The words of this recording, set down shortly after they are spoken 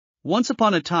Once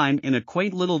upon a time, in a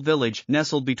quaint little village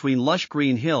nestled between lush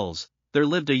green hills, there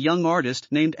lived a young artist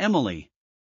named Emily.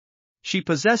 She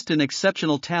possessed an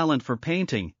exceptional talent for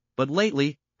painting, but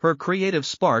lately, her creative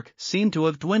spark seemed to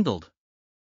have dwindled.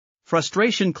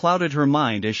 Frustration clouded her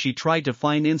mind as she tried to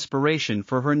find inspiration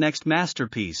for her next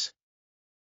masterpiece.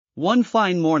 One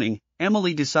fine morning,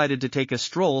 Emily decided to take a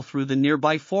stroll through the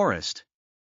nearby forest.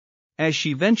 As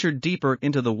she ventured deeper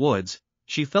into the woods,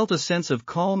 she felt a sense of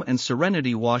calm and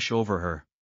serenity wash over her.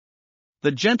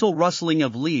 The gentle rustling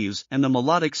of leaves and the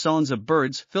melodic songs of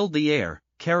birds filled the air,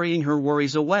 carrying her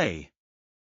worries away.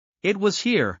 It was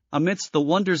here, amidst the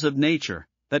wonders of nature,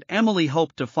 that Emily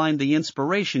hoped to find the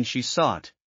inspiration she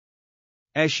sought.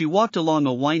 As she walked along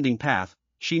a winding path,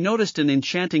 she noticed an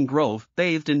enchanting grove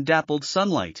bathed in dappled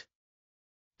sunlight.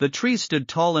 The trees stood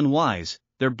tall and wise,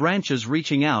 their branches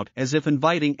reaching out as if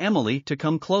inviting Emily to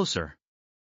come closer.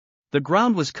 The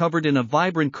ground was covered in a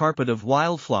vibrant carpet of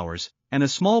wildflowers, and a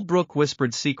small brook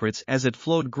whispered secrets as it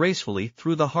flowed gracefully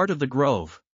through the heart of the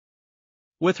grove.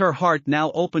 With her heart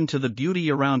now open to the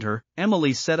beauty around her,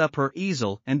 Emily set up her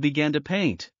easel and began to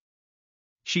paint.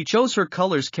 She chose her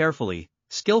colors carefully,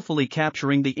 skillfully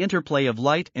capturing the interplay of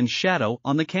light and shadow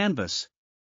on the canvas.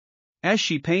 As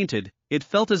she painted, it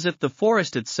felt as if the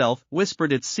forest itself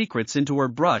whispered its secrets into her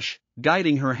brush,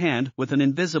 guiding her hand with an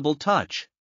invisible touch.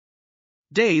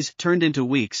 Days turned into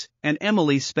weeks, and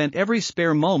Emily spent every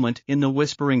spare moment in the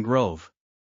whispering grove.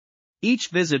 Each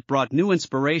visit brought new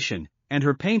inspiration, and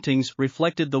her paintings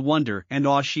reflected the wonder and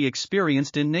awe she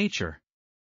experienced in nature.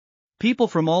 People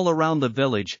from all around the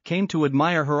village came to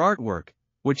admire her artwork,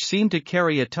 which seemed to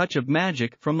carry a touch of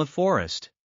magic from the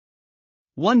forest.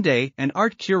 One day, an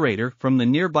art curator from the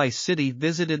nearby city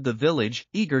visited the village,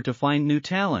 eager to find new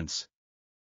talents.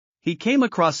 He came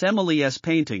across Emily's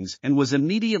paintings and was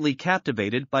immediately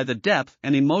captivated by the depth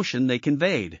and emotion they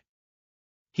conveyed.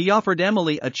 He offered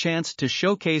Emily a chance to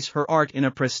showcase her art in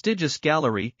a prestigious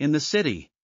gallery in the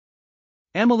city.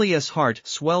 Emily's heart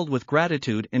swelled with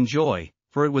gratitude and joy,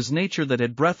 for it was nature that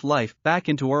had breathed life back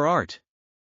into her art.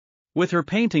 With her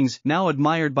paintings now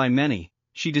admired by many,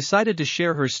 she decided to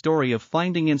share her story of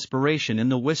finding inspiration in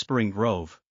the whispering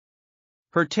grove.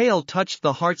 Her tale touched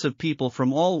the hearts of people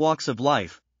from all walks of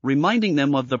life, reminding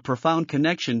them of the profound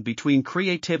connection between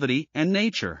creativity and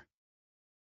nature.